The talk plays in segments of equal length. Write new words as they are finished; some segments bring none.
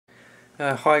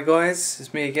Hi guys,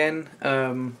 it's me again.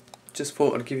 Just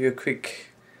thought I'd give you a quick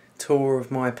tour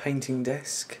of my painting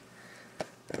desk.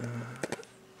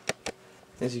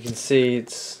 As you can see,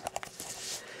 it's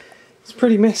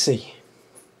pretty messy.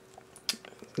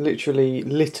 Literally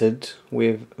littered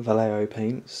with Vallejo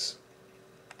paints.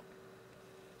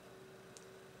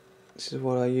 This is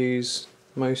what I use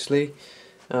mostly.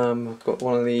 I've got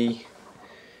one of the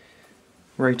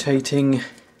rotating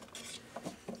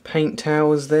paint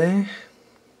towers there.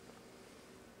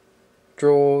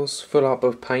 Drawers full up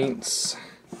of paints.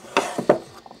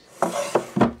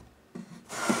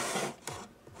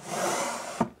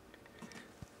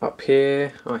 Up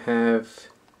here I have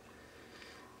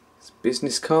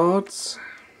business cards,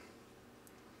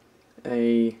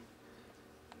 a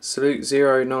Salute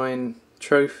 09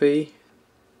 trophy,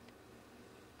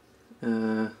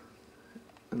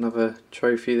 another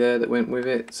trophy there that went with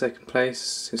it, second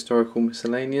place, historical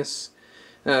miscellaneous.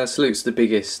 Salute's the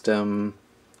biggest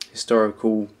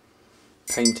historical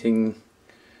painting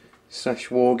 /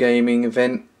 wargaming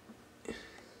event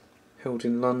held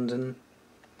in London.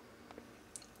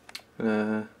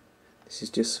 This is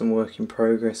just some work in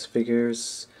progress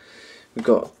figures. We've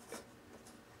got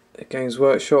a Games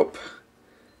Workshop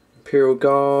Imperial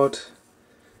Guard,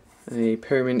 a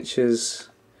Perry Miniatures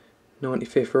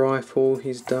 95th rifle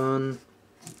he's done.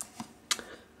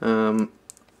 I'm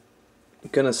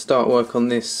gonna start work on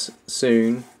this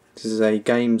soon. This is a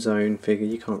Game Zone figure,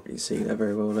 you can't really see that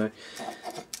very well though.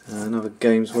 Another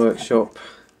Games Workshop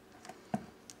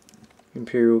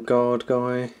Imperial Guard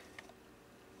guy.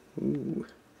 Ooh.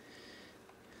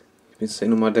 He's been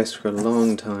sitting on my desk for a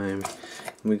long time.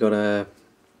 And we got a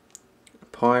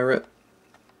pirate.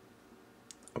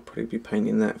 I'll probably be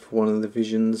painting that for one of the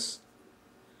visions.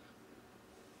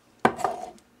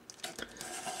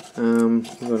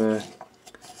 We've got a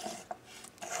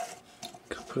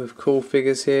couple of cool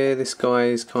figures here. This guy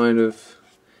is kind of,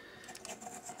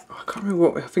 I can't remember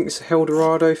what, I think it's a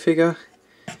Eldorado figure.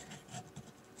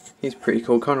 He's pretty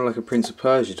cool, kind of like a Prince of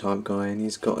Persia type guy, and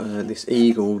he's got this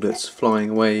eagle that's flying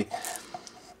away,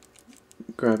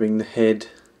 grabbing the head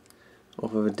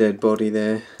off of a dead body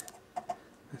there.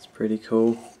 That's pretty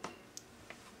cool.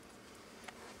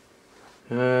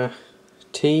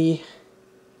 Tea,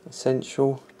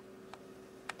 essential.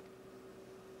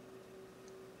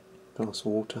 Glass of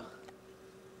water.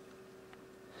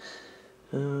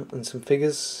 And some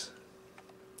figures.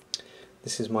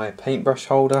 This is my paintbrush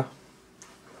holder.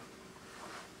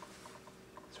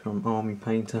 It's from Army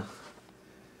Painter.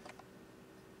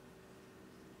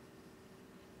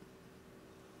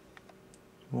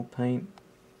 More paint.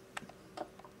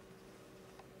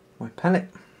 My palette.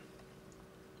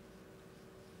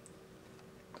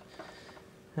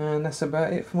 And that's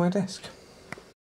about it for my desk.